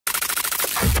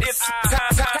It's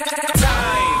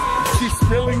time. She's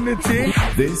spilling the tea.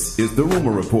 This is The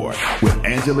Rumor Report with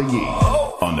Angela Yee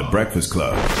on The Breakfast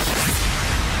Club.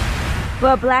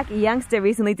 Well, Blac Youngsta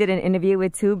recently did an interview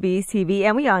with 2B's TV,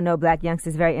 and we all know Blac Youngsta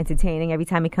is very entertaining every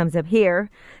time he comes up here.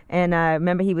 And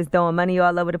remember, he was throwing money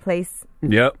all over the place.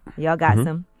 Yep. Y'all got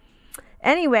some.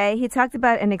 Anyway, he talked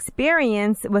about an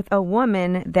experience with a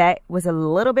woman that was a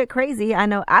little bit crazy. I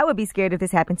know I would be scared if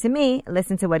this happened to me.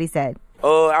 Listen to what he said.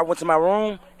 I went to my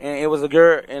room, and it was a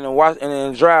girl in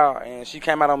the dryer, and she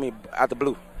came out on me out the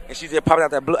blue. And she just popped out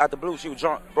the blue. She was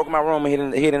drunk, broke in my room,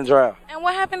 and hid in the dryer. And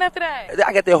what happened after that?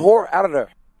 I got that whore out of there.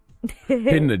 Hid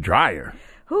in the dryer.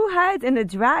 Who hides in the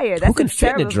dryer? That's Who can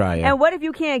fit in the dryer? And what if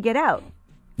you can't get out?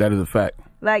 That is a fact.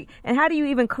 Like, and how do you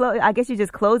even close? I guess you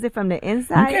just close it from the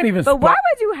inside. You can't even. But why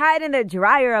would you hide in the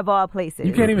dryer of all places?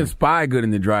 You can't even spy good in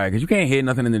the dryer because you can't hear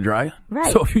nothing in the dryer.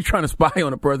 Right. So if you're trying to spy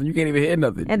on a person, you can't even hear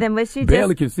nothing. And then was she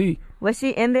barely can see? Was she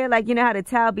in there like, you know how the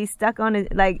towel be stuck on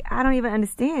it? Like, I don't even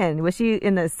understand. Was she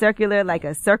in a circular, like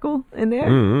a circle in there?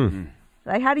 Mm-hmm.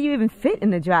 Like, how do you even fit in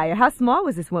the dryer? How small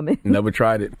was this woman? Never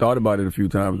tried it. Thought about it a few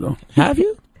times though. Have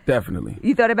you? Definitely.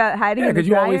 You thought about hiding in the dryer? Yeah, because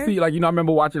you always see, like, you know, I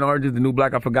remember watching Orange is the New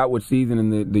Black. I forgot what season,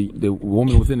 and the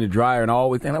woman was in the dryer, and I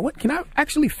always think, like, what, can I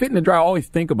actually fit in the dryer? I always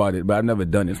think about it, but I've never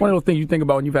done it. It's one of those things you think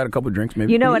about when you've had a couple drinks,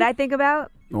 maybe. You know what I think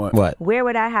about? What? Where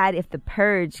would I hide if the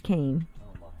purge came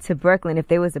to Brooklyn? If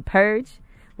there was a purge,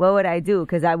 what would I do?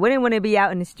 Because I wouldn't want to be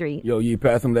out in the street. Yo, you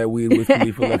pass them that weed,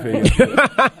 whiskey for left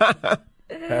hand.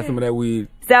 Pass some of that weed.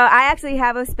 So I actually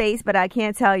have a space, but I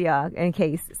can't tell y'all in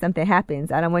case something happens.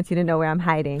 I don't want you to know where I'm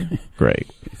hiding. Great.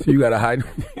 So you got to hide.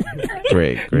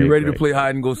 Great. You ready to play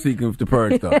hide and go seek if the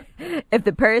purge starts? If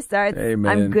the purge starts, hey, man,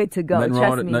 I'm good to go.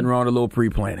 Trust me. Nothing wrong with a little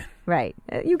pre-planning. Right.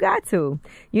 You got to.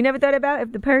 You never thought about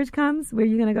if the purge comes, where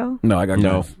you going to go? No, I got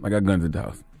guns. I got guns at the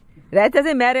house. That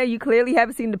doesn't matter. You clearly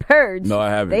haven't seen the purge. No, I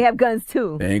haven't. They have guns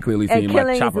too. They ain't clearly seen my chopper.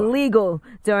 And killing is legal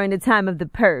during the time of the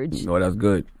purge. No, that's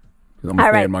good. I'm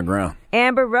going to stand my ground.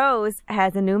 Amber Rose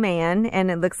has a new man, and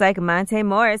it looks like Monte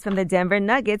Morris from the Denver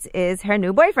Nuggets is her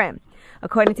new boyfriend.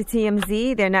 According to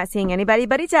TMZ, they're not seeing anybody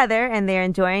but each other, and they're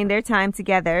enjoying their time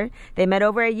together. They met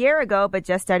over a year ago, but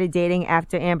just started dating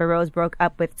after Amber Rose broke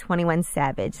up with 21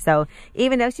 Savage. So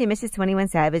even though she misses 21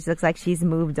 Savage, looks like she's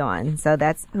moved on. So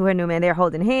that's who her new man. They're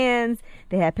holding hands.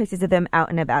 They have pictures of them out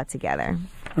and about together.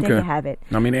 Okay. There you have it.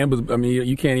 I mean,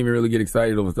 you can't even really get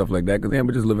excited over stuff like that because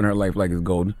Amber just living her life like it's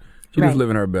golden. She's just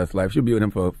living her best life. She'll be with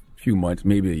him for a few months,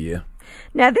 maybe a year.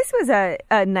 Now, this was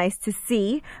a nice to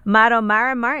see. Model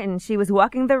Mara Martin, she was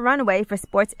walking the runway for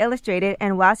Sports Illustrated,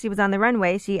 and while she was on the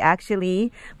runway, she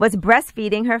actually was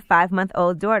breastfeeding her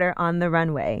 5-month-old daughter on the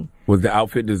runway. Was the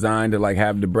outfit designed to, like,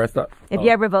 have the breast up? If you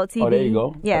have Revolt TV. Oh, there you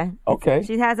go. Yeah. Okay.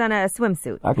 She has on a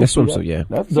swimsuit. A swimsuit, yeah.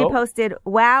 That's She dope. posted,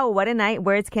 "Wow, what a night.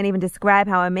 Words can't even describe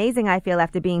how amazing I feel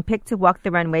after being picked to walk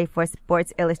the runway for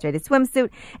Sports Illustrated swimsuit.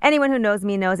 Anyone who knows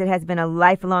me knows it has been a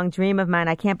lifelong dream of mine.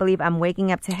 I can't believe I'm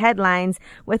waking up to headlines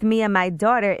with me and my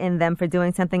daughter in them for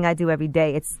doing something I do every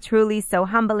day. It's truly so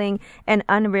humbling and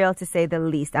unreal to say the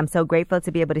least. I'm so grateful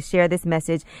to be able to share this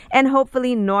message and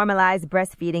hopefully normalize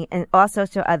breastfeeding and also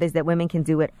show others that women can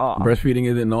do it all." Breastfeeding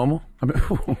isn't normal? I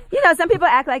mean, you know, some people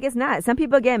act like it's not. Some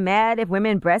people get mad if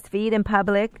women breastfeed in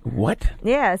public. What?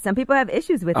 Yeah, some people have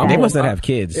issues with that. They must not have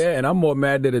kids. Yeah, and I'm more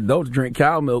mad that adults drink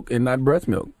cow milk and not breast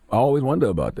milk. I always wonder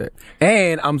about that.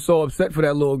 And I'm so upset for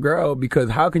that little girl because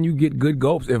how can you get good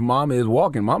gulps if mama is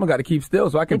walking? Mama got to keep still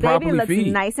so I can properly feed. The baby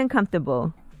looks nice and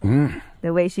comfortable.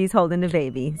 The way she's holding the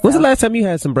baby. When's the last time you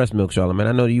had some breast milk, Charlamagne?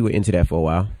 I know you were into that for a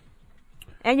while.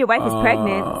 And your wife is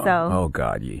pregnant, so. Oh,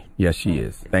 God, yeah. Yes, she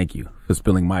is. Thank you for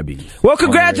spilling my beans. Well,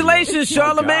 congratulations,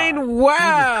 Charlamagne.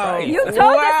 Wow. You told us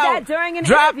that during an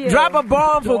interview. Drop a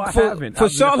bomb for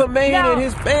Charlamagne and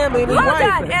his family and his wife.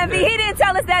 Hold on, Envy. He didn't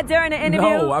tell us that during the interview.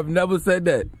 No, I've never said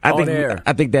that on air.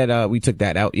 I think that we took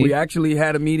that out. We actually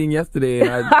had a meeting yesterday,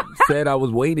 and I said I was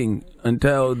waiting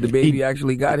until the baby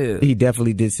actually got here. He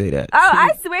definitely did say that. Oh,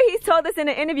 I swear he told us in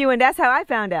the interview, and that's how I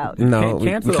found out. No,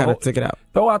 we kind of took it out.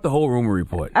 Throw out the whole rumor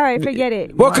report. All right, forget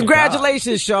it. Well,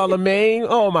 congratulations, Charlamagne.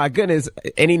 Oh, my goodness.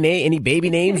 Any baby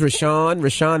names? Rashawn,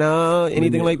 Rashana,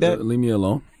 anything like that? Leave me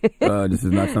alone. This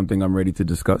is not something I'm ready to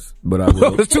discuss, but I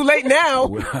will. It's too late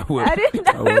now. I didn't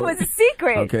know it was a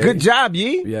secret. Okay. Good job,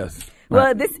 Yee. Yes.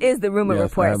 Well, this is the rumor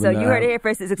report, so you heard it here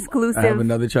first. It's exclusive. I have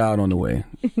another child on the way.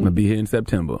 I'll be here in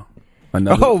September.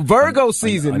 Virgo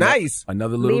season, nice.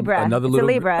 Another little Libra. Another It's a little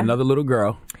Libra. Another little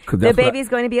girl. The baby's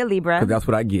going to be a Libra. Because that's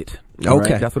what I get.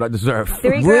 Okay, right? That's what I deserve.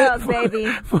 3 girls, baby.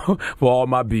 For all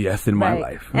my BS in my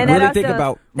life. And really that think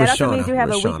about that Rashana, also means you have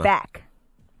a Rashana. week back.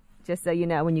 Just so you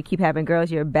know, when you keep having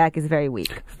girls, your back is very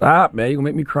weak. Stop, man. You're going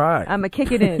to make me cry. I'm going to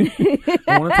kick it in.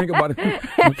 I want to think about it.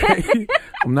 Okay?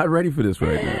 I'm not ready for this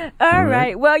right now. All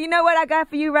right. Well, you know what I got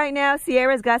for you right now?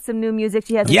 Sierra's got some new music.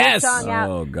 She has a new song out.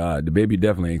 Oh, God. The baby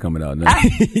definitely ain't coming out now.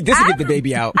 This will get the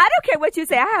baby out. I don't care what you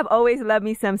say. I have always loved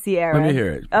me some Sierra. Let me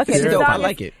hear it. Okay, It's the dope. song I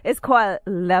like it. It's called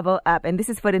Level Up, and this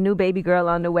is for the new baby girl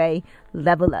on the way.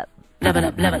 Level Up. Level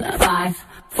up, level up. 5,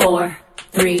 4,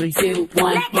 3, 2,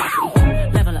 1. Level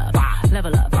up, level up,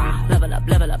 level up, level up,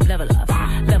 level up, level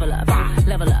up,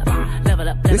 level up, level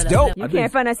up. It's dope. You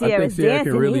can't front on I Sierra's think Sierra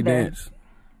dancing can really either. dance.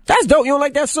 That's dope. You don't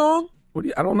like that song?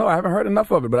 I don't know. I haven't heard enough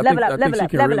of it, but Level I up, think level she up,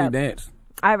 can level really up. dance.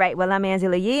 All right. Well, I'm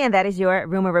Angela Yee, and that is your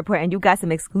Rumor Report, and you got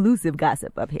some exclusive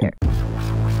gossip up here.